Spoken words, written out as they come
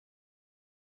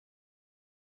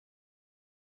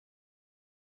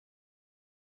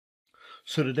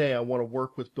So today I want to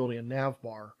work with building a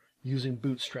navbar using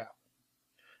Bootstrap.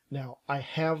 Now I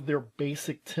have their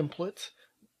basic template.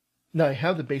 Now I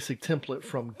have the basic template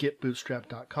from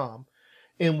getbootstrap.com,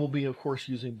 and we'll be of course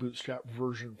using Bootstrap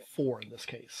version 4 in this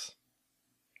case.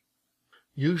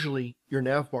 Usually your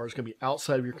navbar is going to be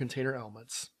outside of your container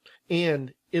elements,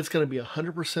 and it's going to be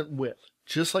 100% width,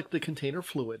 just like the container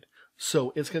fluid,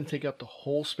 so it's going to take up the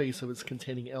whole space of its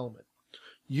containing element.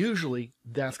 Usually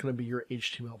that's going to be your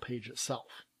HTML page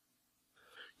itself.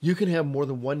 You can have more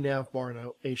than one navbar in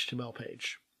an HTML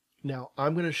page. Now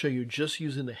I'm going to show you just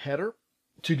using the header.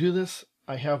 To do this,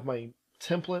 I have my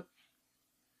template.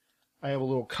 I have a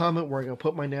little comment where I'm going to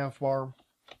put my navbar,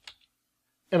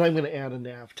 and I'm going to add a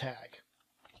nav tag.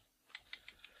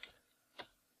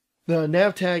 The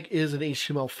nav tag is an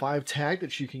HTML5 tag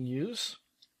that you can use.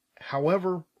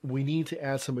 However, we need to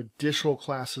add some additional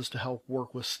classes to help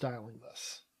work with styling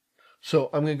this. So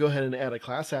I'm going to go ahead and add a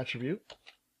class attribute.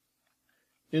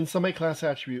 Inside my class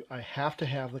attribute, I have to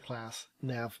have the class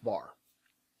navbar.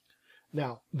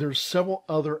 Now, there's several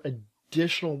other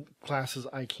additional classes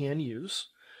I can use.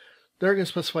 They're going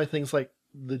to specify things like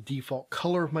the default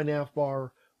color of my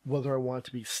navbar, whether I want it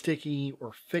to be sticky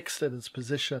or fixed at its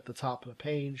position at the top of the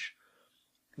page.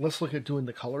 Let's look at doing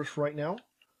the colors for right now.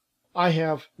 I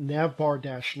have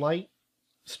navbar-light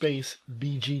space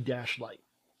bg-light.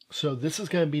 So this is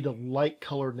going to be the light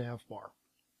colored navbar.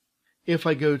 If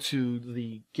I go to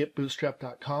the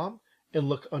getbootstrap.com and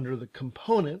look under the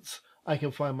components, I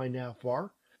can find my navbar.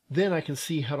 Then I can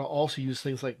see how to also use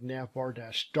things like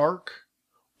navbar-dark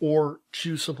or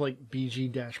choose something like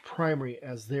bg-primary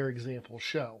as their examples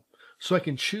show. So I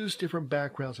can choose different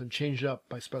backgrounds and change it up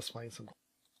by specifying some.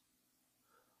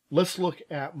 Let's look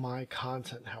at my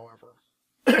content, however.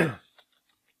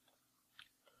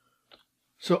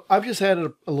 So I've just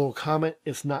added a little comment.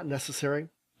 It's not necessary.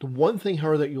 The one thing,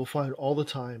 however, that you'll find all the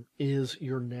time is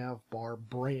your navbar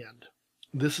brand.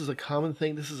 This is a common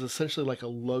thing. This is essentially like a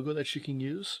logo that you can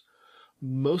use.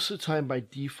 Most of the time, by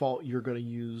default, you're going to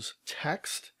use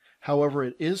text. However,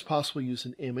 it is possible to use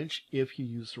an image if you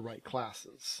use the right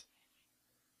classes.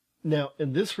 Now,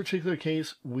 in this particular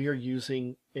case, we are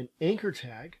using an anchor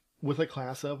tag with a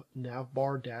class of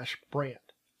navbar-brand.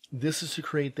 This is to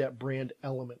create that brand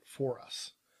element for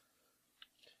us.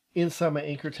 Inside my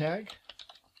anchor tag,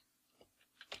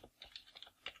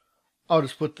 I'll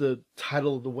just put the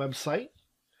title of the website,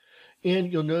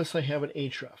 and you'll notice I have an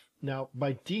href. Now,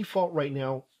 by default right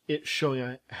now, it's showing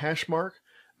a hash mark.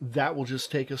 That will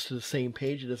just take us to the same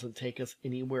page. It doesn't take us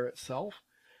anywhere itself.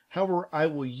 However, I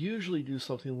will usually do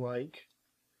something like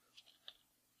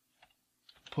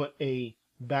put a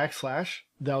backslash.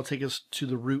 That'll take us to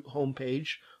the root home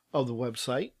page of the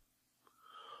website.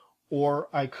 Or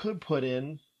I could put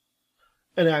in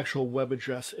an actual web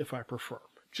address if I prefer.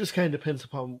 Just kind of depends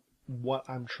upon what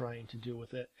I'm trying to do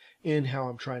with it and how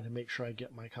I'm trying to make sure I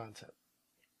get my content.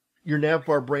 Your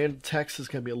navbar brand text is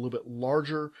going to be a little bit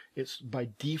larger. It's by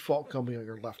default going to be on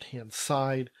your left-hand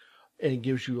side, and it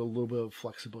gives you a little bit of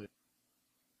flexibility.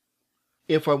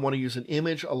 If I want to use an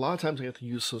image, a lot of times I have to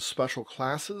use some special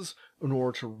classes in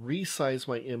order to resize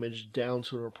my image down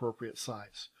to an appropriate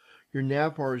size. Your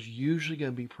navbar is usually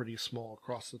going to be pretty small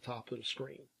across the top of the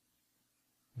screen.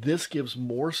 This gives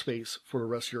more space for the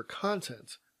rest of your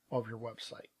content of your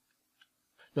website.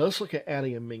 Now let's look at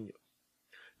adding a menu.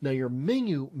 Now your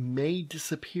menu may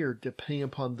disappear depending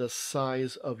upon the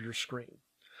size of your screen.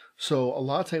 So a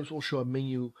lot of times we'll show a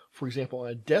menu, for example, on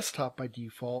a desktop by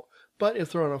default, but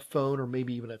if they're on a phone or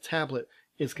maybe even a tablet,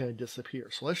 it's going to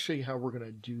disappear. So let's show you how we're going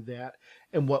to do that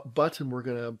and what button we're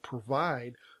going to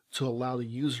provide to allow the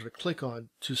user to click on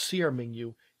to see our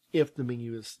menu if the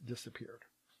menu has disappeared.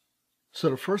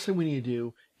 So the first thing we need to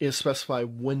do is specify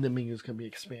when the menu is going to be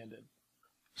expanded.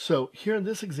 So here in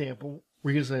this example,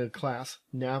 we're using a class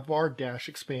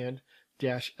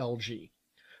navbar-expand-lg.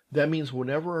 That means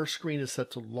whenever our screen is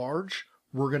set to large,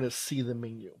 we're going to see the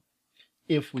menu.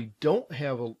 If we don't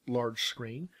have a large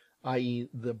screen, i.e.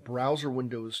 the browser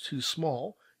window is too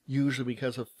small, usually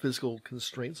because of physical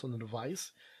constraints on the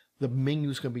device, the menu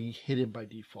is going to be hidden by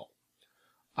default.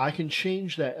 I can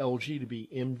change that LG to be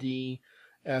MD,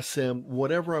 SM,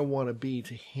 whatever I want to be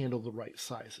to handle the right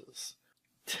sizes.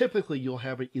 Typically, you'll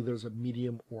have it either as a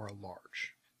medium or a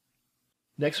large.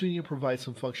 Next, we need to provide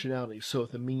some functionality. So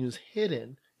if the menu is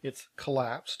hidden, it's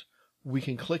collapsed, we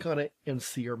can click on it and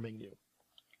see our menu.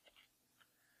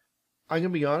 I'm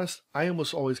going to be honest, I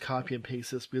almost always copy and paste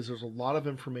this because there's a lot of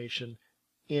information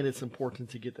and it's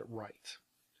important to get it right.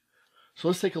 So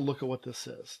let's take a look at what this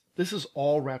is. This is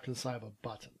all wrapped inside of a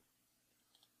button.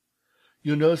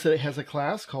 You'll notice that it has a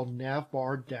class called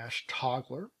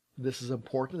navbar-toggler This is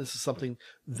important. This is something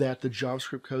that the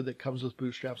JavaScript code that comes with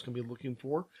Bootstrap is going to be looking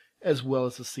for, as well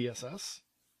as the CSS.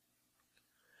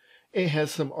 It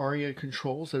has some ARIA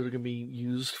controls that are going to be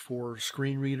used for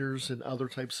screen readers and other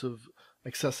types of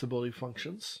accessibility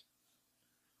functions.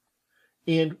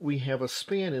 And we have a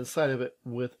span inside of it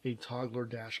with a toggler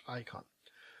dash icon.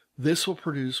 This will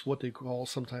produce what they call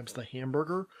sometimes the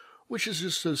hamburger, which is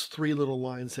just those three little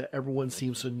lines that everyone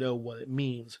seems to know what it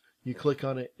means. You click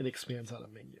on it, it expands out a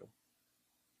menu.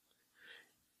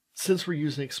 Since we're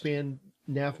using expand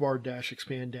navbar dash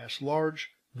expand dash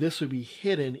large, this would be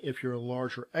hidden if you're a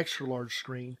large or extra large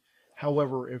screen.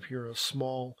 However, if you're a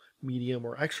small, medium,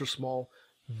 or extra small,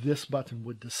 this button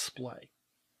would display.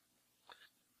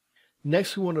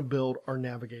 Next, we want to build our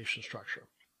navigation structure.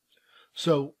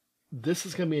 So this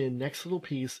is going to be the next little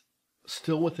piece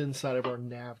still within inside of our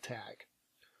nav tag.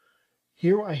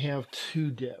 Here I have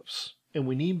two divs, and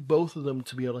we need both of them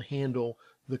to be able to handle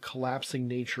the collapsing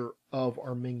nature of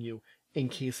our menu in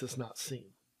case it's not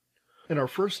seen. In our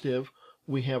first div,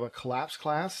 we have a collapse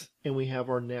class and we have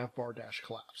our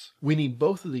navbar-collapse. We need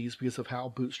both of these because of how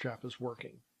Bootstrap is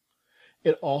working.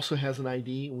 It also has an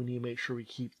ID, and we need to make sure we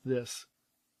keep this.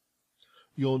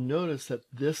 You'll notice that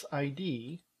this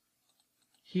ID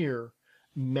here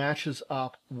matches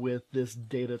up with this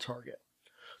data target.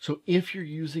 So if you're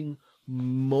using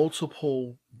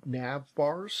multiple nav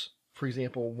bars, for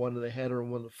example, one in the header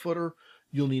and one in the footer,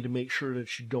 you'll need to make sure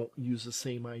that you don't use the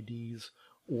same IDs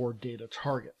or data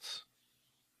targets.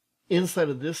 Inside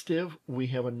of this div, we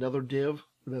have another div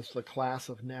that's the class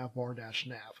of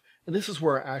navbar-nav. And this is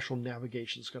where our actual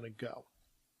navigation is going to go.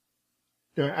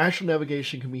 Now, our actual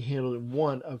navigation can be handled in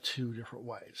one of two different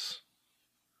ways.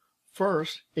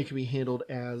 First, it can be handled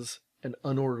as an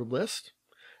unordered list.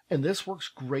 And this works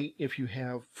great if you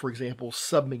have, for example,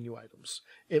 submenu items.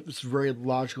 It's very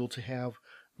logical to have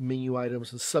menu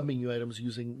items and submenu items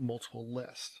using multiple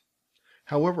lists.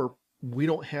 However, we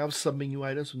don't have submenu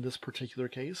items in this particular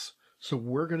case, so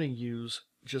we're going to use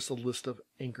just a list of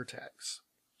anchor tags.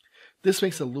 This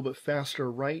makes it a little bit faster to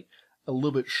write, a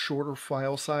little bit shorter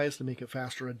file size to make it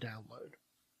faster to download.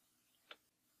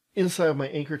 Inside of my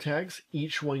anchor tags,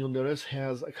 each one you'll notice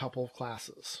has a couple of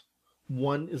classes.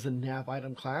 One is a nav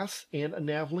item class and a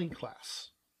nav link class.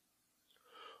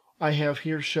 I have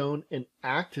here shown an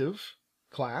active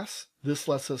class. This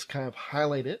lets us kind of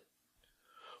highlight it.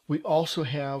 We also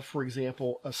have, for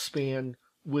example, a span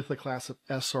with a class of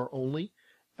SR only.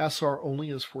 SR only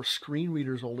is for screen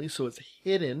readers only, so it's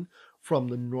hidden from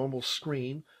the normal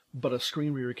screen, but a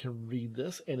screen reader can read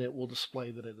this and it will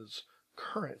display that it is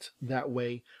current. That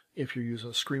way, if you're using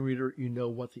a screen reader, you know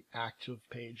what the active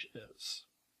page is.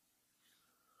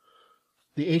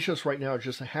 The HS right now is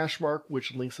just a hash mark,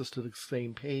 which links us to the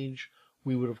same page.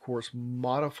 We would, of course,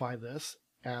 modify this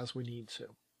as we need to.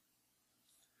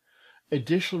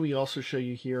 Additionally, we also show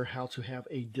you here how to have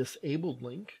a disabled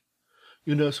link.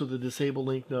 You'll notice with the disabled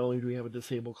link, not only do we have a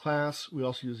disabled class, we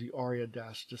also use the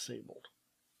aria-disabled.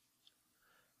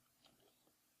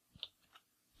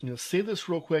 I'm going to save this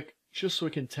real quick just so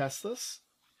we can test this.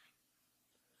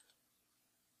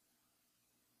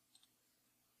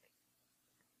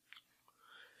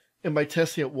 And by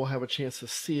testing it, we'll have a chance to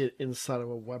see it inside of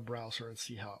a web browser and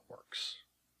see how it works.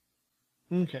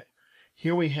 Okay,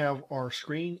 here we have our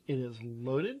screen. It is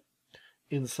loaded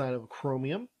inside of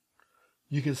Chromium.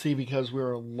 You can see because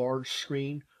we're a large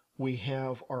screen, we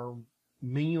have our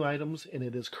menu items and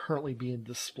it is currently being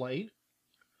displayed.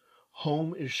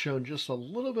 Home is shown just a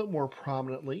little bit more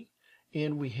prominently,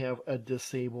 and we have a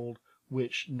disabled,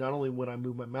 which not only when I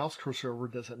move my mouse cursor over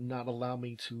does it not allow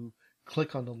me to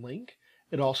click on the link,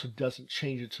 it also doesn't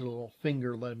change it to the little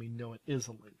finger letting me know it is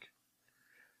a link.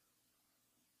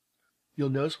 You'll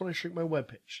notice when I shrink my web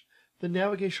page, the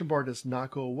navigation bar does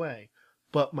not go away,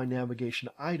 but my navigation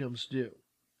items do.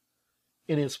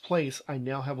 In its place, I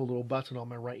now have a little button on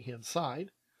my right-hand side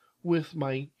with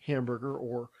my hamburger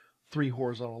or 3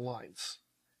 horizontal lines.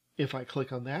 If I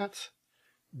click on that,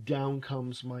 down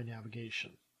comes my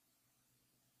navigation.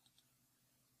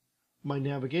 My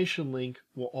navigation link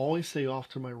will always stay off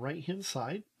to my right-hand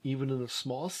side, even in the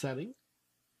smallest setting.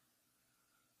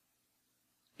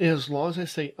 And as long as I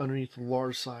stay underneath the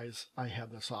large size, I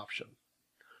have this option.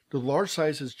 The large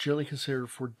size is generally considered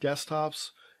for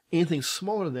desktops. Anything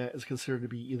smaller than that is considered to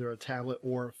be either a tablet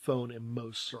or a phone in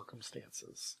most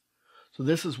circumstances. So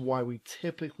this is why we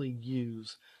typically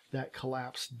use that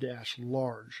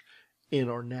collapse-large in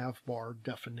our navbar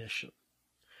definition.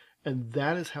 And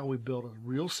that is how we build a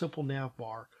real simple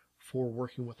navbar for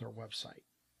working with our website.